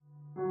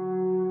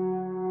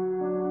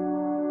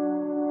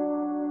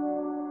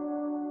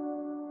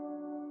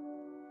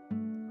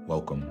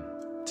Welcome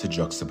to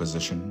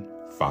Juxtaposition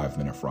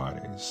 5-Minute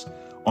Fridays.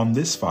 On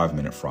this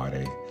 5-Minute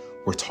Friday,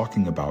 we're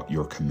talking about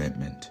your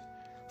commitment.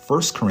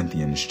 1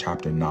 Corinthians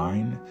chapter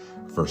 9,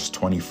 verse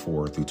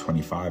 24 through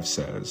 25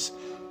 says,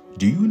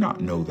 "Do you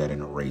not know that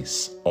in a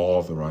race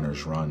all the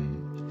runners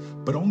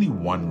run, but only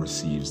one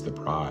receives the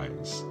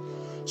prize?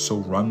 So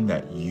run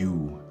that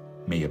you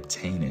may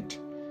obtain it.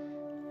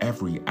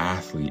 Every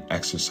athlete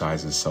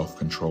exercises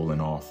self-control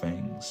in all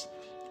things.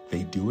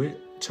 They do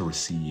it to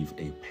receive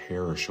a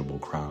perishable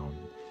crown,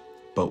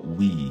 but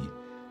we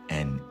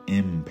an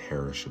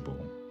imperishable."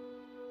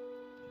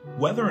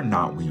 Whether or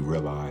not we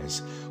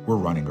realize we're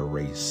running a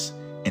race,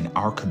 and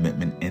our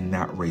commitment in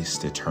that race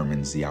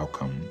determines the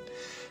outcome.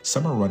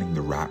 Some are running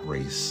the rat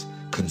race,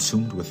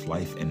 consumed with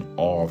life and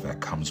all that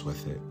comes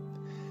with it.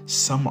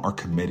 Some are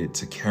committed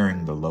to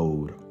carrying the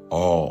load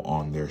all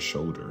on their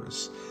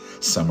shoulders.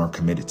 Some are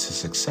committed to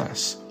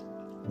success,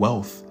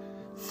 wealth,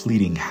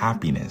 fleeting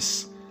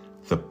happiness,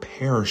 the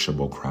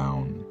perishable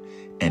crown,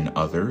 and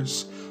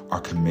others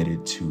are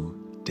committed to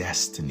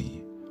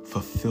destiny,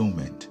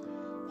 fulfillment,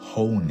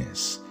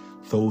 wholeness,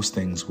 those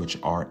things which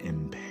are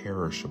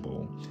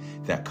imperishable,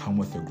 that come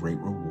with a great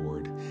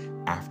reward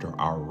after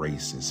our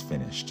race is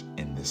finished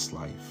in this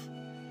life.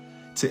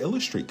 To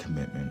illustrate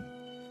commitment,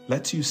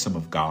 let's use some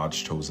of God's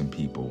chosen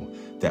people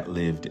that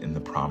lived in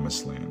the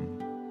Promised Land.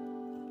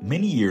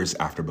 Many years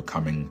after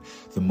becoming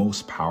the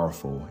most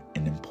powerful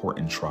and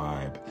important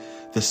tribe,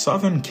 the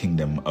southern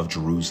kingdom of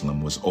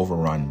Jerusalem was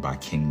overrun by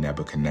King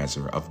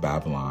Nebuchadnezzar of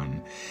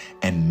Babylon,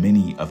 and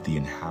many of the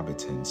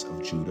inhabitants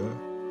of Judah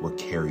were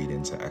carried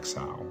into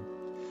exile.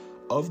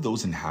 Of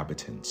those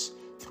inhabitants,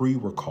 3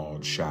 were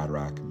called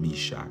Shadrach,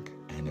 Meshach,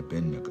 and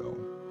Abednego.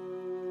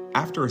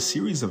 After a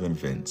series of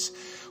events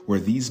where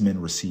these men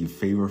received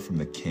favor from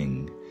the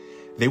king,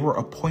 they were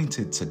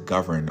appointed to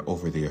govern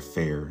over the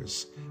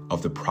affairs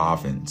of the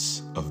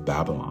province of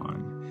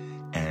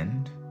Babylon,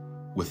 and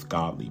with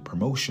godly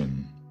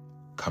promotion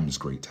comes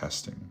great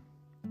testing.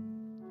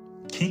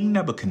 King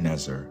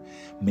Nebuchadnezzar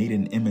made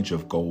an image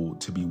of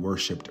gold to be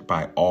worshipped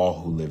by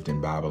all who lived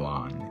in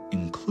Babylon,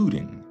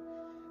 including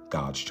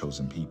God's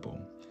chosen people.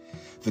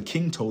 The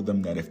king told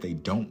them that if they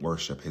don't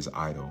worship his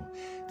idol,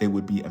 they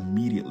would be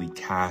immediately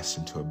cast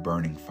into a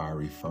burning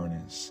fiery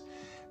furnace.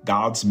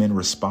 God's men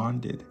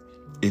responded,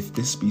 "If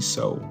this be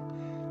so,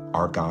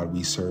 our God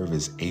we serve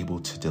is able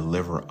to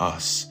deliver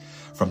us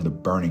from the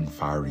burning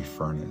fiery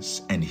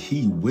furnace, and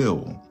he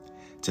will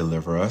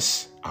deliver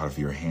us out of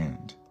your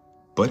hand.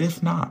 But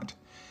if not,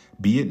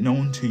 be it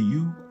known to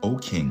you, O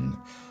king,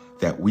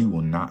 that we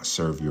will not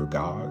serve your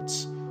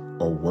gods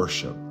or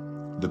worship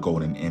the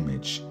golden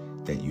image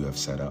that you have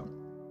set up."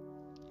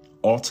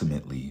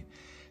 Ultimately,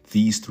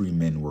 these 3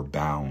 men were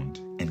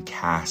bound and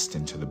cast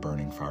into the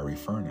burning fiery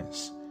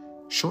furnace.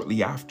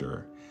 Shortly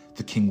after,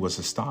 the king was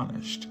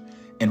astonished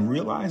and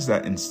realized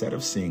that instead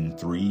of seeing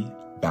 3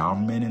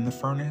 bound men in the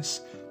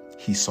furnace,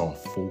 he saw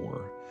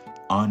 4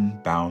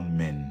 unbound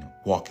men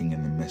walking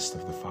in the midst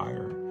of the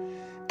fire.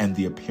 And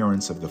the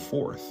appearance of the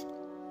 4th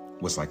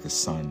was like the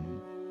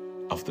son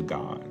of the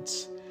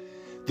gods.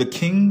 The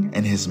king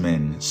and his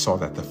men saw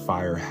that the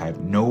fire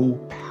had no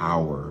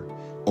power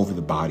over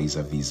the bodies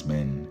of these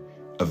men.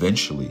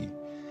 Eventually,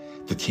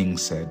 the king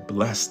said,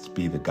 "Blessed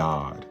be the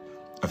God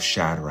of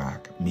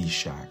Shadrach,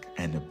 Meshach,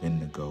 and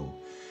Abednego,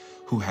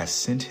 who has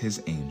sent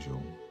his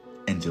angel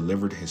and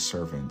delivered his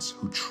servants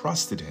who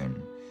trusted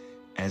him,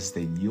 as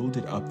they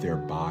yielded up their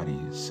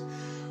bodies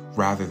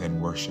rather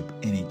than worship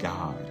any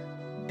god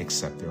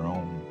except their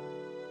own."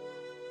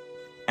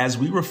 As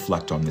we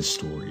reflect on this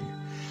story,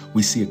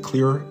 we see a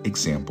clear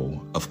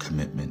example of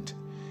commitment.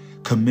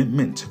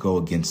 Commitment to go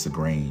against the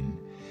grain,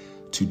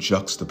 to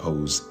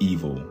juxtapose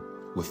evil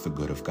with the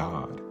good of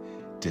God,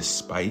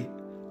 despite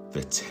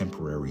the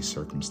temporary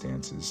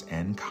circumstances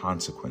and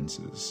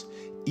consequences,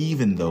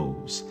 even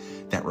those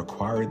that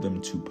required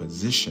them to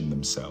position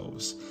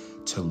themselves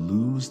to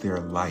lose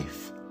their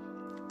life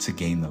to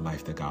gain the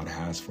life that God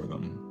has for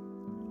them.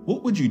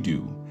 What would you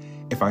do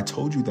if I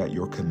told you that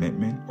your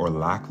commitment or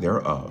lack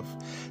thereof,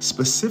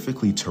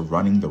 specifically to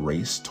running the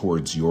race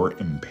towards your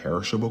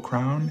imperishable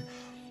crown,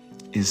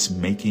 is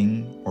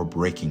making or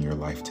breaking your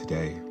life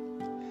today?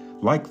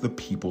 Like the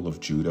people of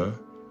Judah,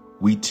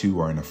 we too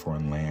are in a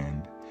foreign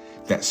land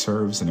that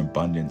serves an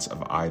abundance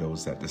of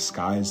idols that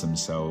disguise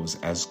themselves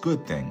as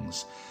good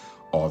things,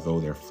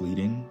 although they're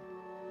fleeting,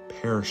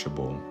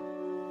 perishable,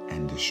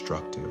 and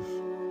destructive.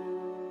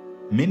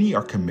 Many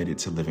are committed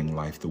to living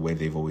life the way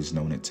they've always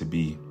known it to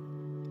be,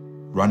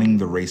 running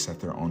the race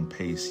at their own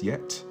pace,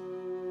 yet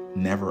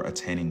never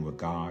attaining what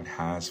God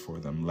has for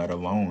them, let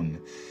alone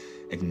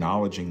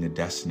acknowledging the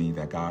destiny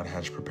that God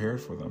has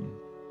prepared for them.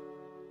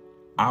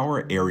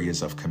 Our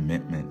areas of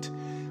commitment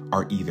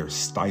are either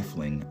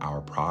stifling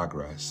our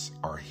progress,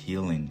 our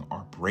healing,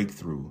 our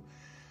breakthrough,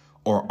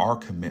 or our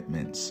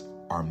commitments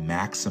are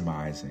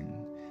maximizing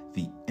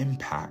the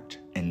impact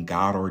and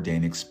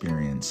God-ordained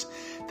experience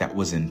that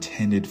was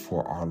intended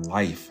for our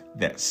life,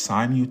 that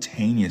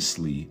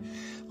simultaneously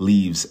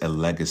leaves a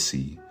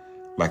legacy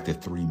like the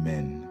 3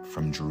 men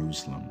from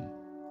Jerusalem.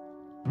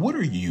 What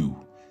are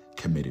you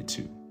committed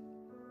to?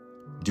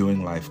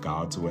 Doing life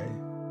God's way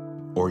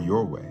or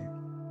your way?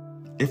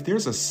 If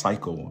there's a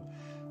cycle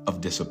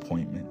of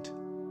disappointment,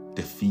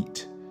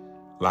 defeat,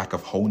 lack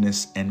of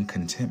wholeness, and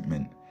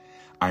contentment,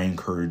 I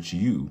encourage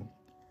you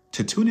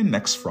to tune in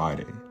next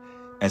Friday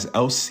as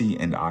LC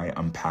and I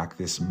unpack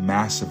this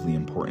massively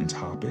important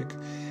topic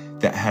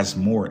that has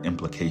more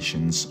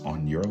implications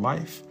on your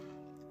life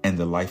and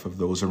the life of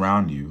those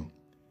around you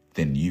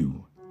than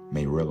you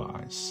may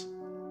realize.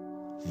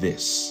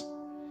 This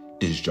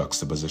is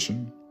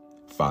Juxtaposition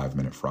 5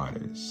 Minute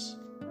Fridays.